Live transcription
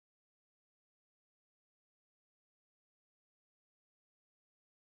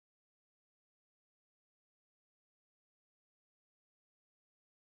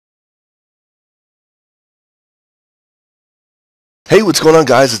Hey, what's going on,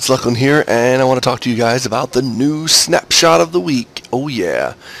 guys? It's Luclin here, and I want to talk to you guys about the new snapshot of the week. Oh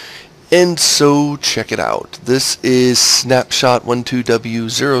yeah. And so check it out. This is snapshot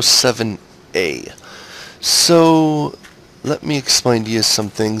 12W07A. So let me explain to you some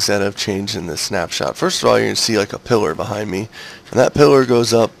things that have changed in this snapshot. First of all, you're going to see like a pillar behind me, and that pillar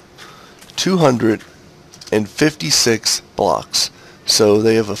goes up 256 blocks. So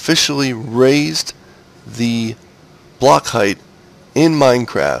they have officially raised the block height in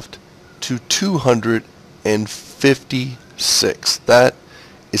Minecraft to 256. That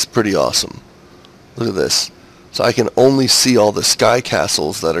is pretty awesome. Look at this. So I can only see all the sky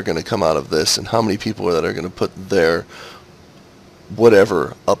castles that are going to come out of this, and how many people that are going to put their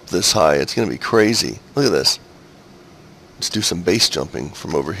whatever up this high. It's going to be crazy. Look at this. Let's do some base jumping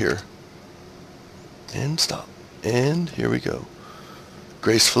from over here. And stop. And here we go.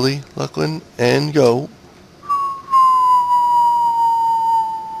 Gracefully, Luclin, and go.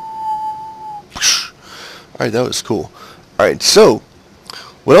 Alright, that was cool. Alright, so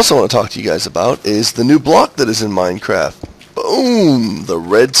what else I want to talk to you guys about is the new block that is in Minecraft. Boom! The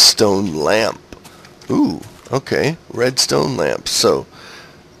redstone lamp. Ooh, okay. Redstone lamp. So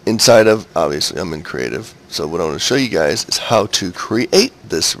inside of, obviously I'm in creative, so what I want to show you guys is how to create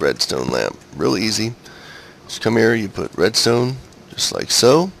this redstone lamp. Really easy. Just come here, you put redstone, just like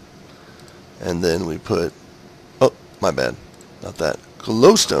so. And then we put, oh, my bad, not that.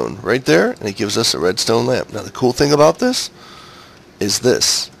 Glowstone right there, and it gives us a redstone lamp. Now the cool thing about this is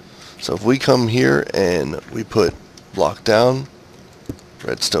this. So if we come here and we put block down,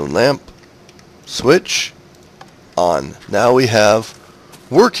 redstone lamp, switch, on. Now we have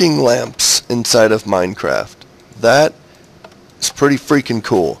working lamps inside of Minecraft. That is pretty freaking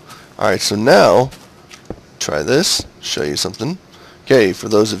cool. Alright, so now try this, show you something. Okay, for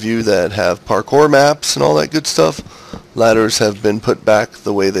those of you that have parkour maps and all that good stuff, ladders have been put back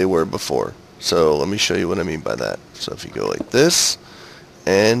the way they were before. So let me show you what I mean by that. So if you go like this,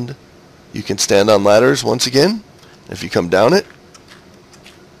 and you can stand on ladders once again. If you come down it,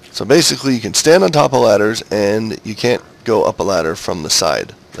 so basically you can stand on top of ladders, and you can't go up a ladder from the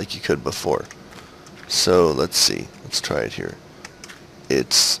side like you could before. So let's see. Let's try it here.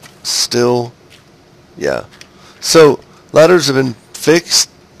 It's still, yeah. So ladders have been fixed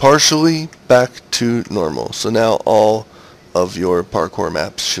partially back to normal. So now all of your parkour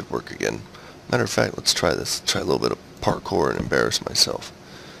maps should work again. Matter of fact, let's try this. Try a little bit of parkour and embarrass myself.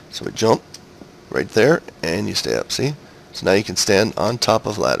 So we jump right there, and you stay up. See? So now you can stand on top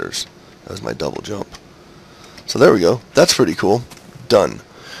of ladders. That was my double jump. So there we go. That's pretty cool. Done.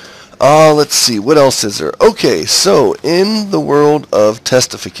 Let's see. What else is there? Okay, so in the world of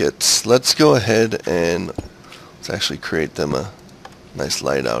Testifakids, let's go ahead and let's actually create them a nice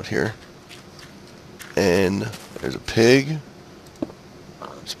light out here. And there's a pig.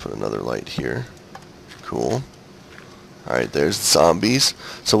 Let's put another light here. Cool. Alright, there's the zombies.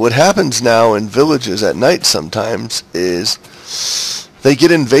 So what happens now in villages at night sometimes is they get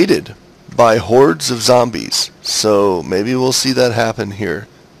invaded by hordes of zombies. So maybe we'll see that happen here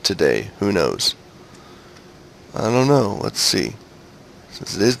today. Who knows? I don't know. Let's see.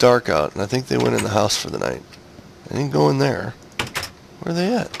 Since it is dark out, and I think they went in the house for the night. They didn't go in there. Where are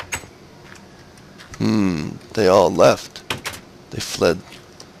they at? They all left. They fled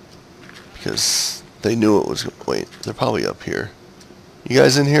because they knew it was... Wait, they're probably up here. You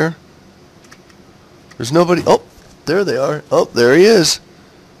guys in here? There's nobody... Oh, there they are. Oh, there he is.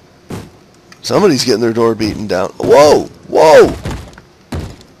 Somebody's getting their door beaten down. Whoa! Whoa!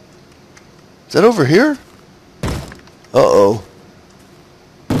 Is that over here? Uh-oh.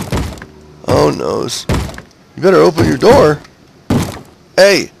 Oh, noes. You better open your door.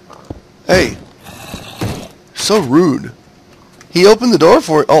 Hey! Hey! So rude. He opened the door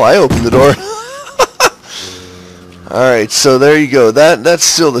for it. Oh, I opened the door. Alright, so there you go. That's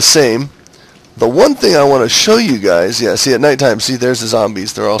still the same. The one thing I want to show you guys, yeah, see at nighttime, see there's the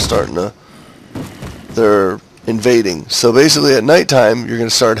zombies. They're all starting to, they're invading. So basically at nighttime, you're going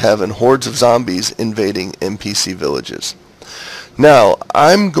to start having hordes of zombies invading NPC villages. Now,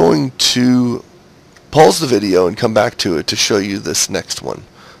 I'm going to pause the video and come back to it to show you this next one.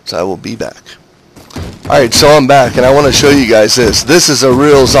 So I will be back. Alright, so I'm back, and I want to show you guys this. This is a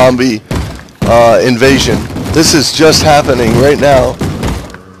real zombie invasion. This is just happening right now.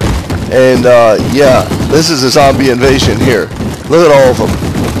 And yeah, this is a zombie invasion here. Look at all of them.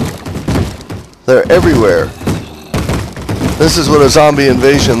 They're everywhere. This is what a zombie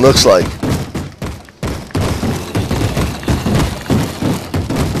invasion looks like.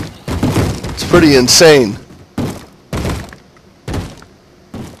 It's pretty insane.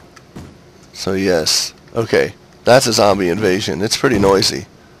 So yes. Okay. That's a zombie invasion. It's pretty noisy.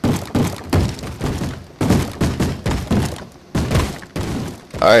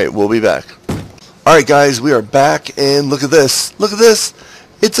 Alright, we'll be back. Alright guys, we are back, and look at this. Look at this.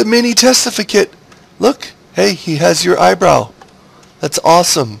 It's a mini Testifakids. Look. Hey, he has your eyebrow. That's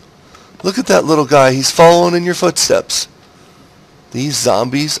awesome. Look at that little guy. He's following in your footsteps. These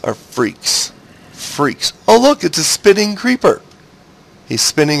zombies are freaks. Freaks. Oh look, it's a spinning creeper. He's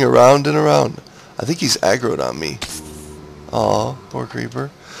spinning around and around. I think he's aggroed on me. Aw, poor creeper.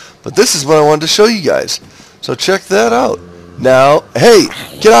 But this is what I wanted to show you guys. So check that out. Now, hey,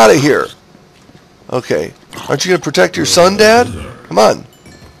 get out of here. Okay. Aren't you going to protect your son, Dad? Come on.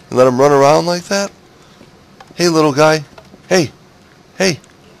 And let him run around like that? Hey, little guy. Hey. Hey.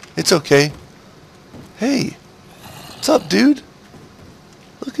 It's okay. Hey. What's up, dude?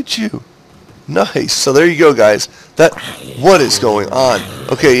 Look at you. Nice. So there you go, guys. What is going on?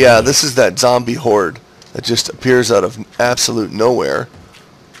 Okay, yeah, this is that zombie horde that just appears out of absolute nowhere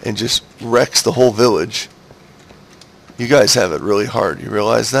and just wrecks the whole village. You guys have it really hard. You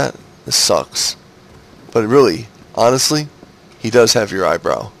realize that? This sucks. But really, honestly, he does have your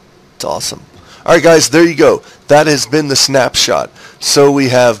eyebrow. It's awesome. Alright guys, there you go. That has been the snapshot. So we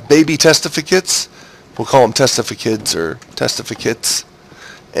have baby Testifakids. We'll call them Testifakids or Testifakids.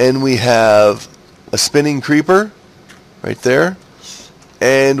 And we have a spinning creeper right there.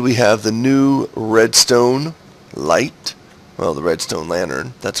 And we have the new redstone light. Well, the redstone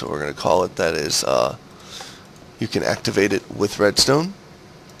lantern. That's what we're going to call it. That is, you can activate it with redstone.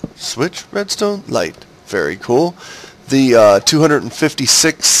 Switch redstone light. Very cool. The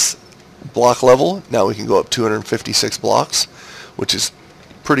 256 block level. Now we can go up 256 blocks, which is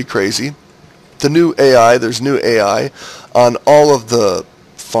pretty crazy. The new AI, there's new AI on all of the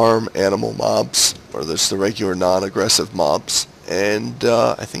farm animal mobs, or there's the regular non-aggressive mobs, and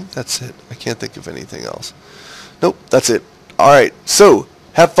I think that's it. I can't think of anything else. Nope, that's it. Alright, so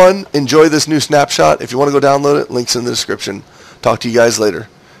have fun, enjoy this new snapshot. If you want to go download it, links in the description. Talk to you guys later.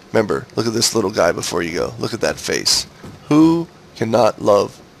 Remember, look at this little guy before you go. Look at that face. Who cannot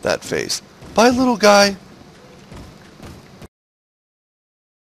love that face? Bye, little guy.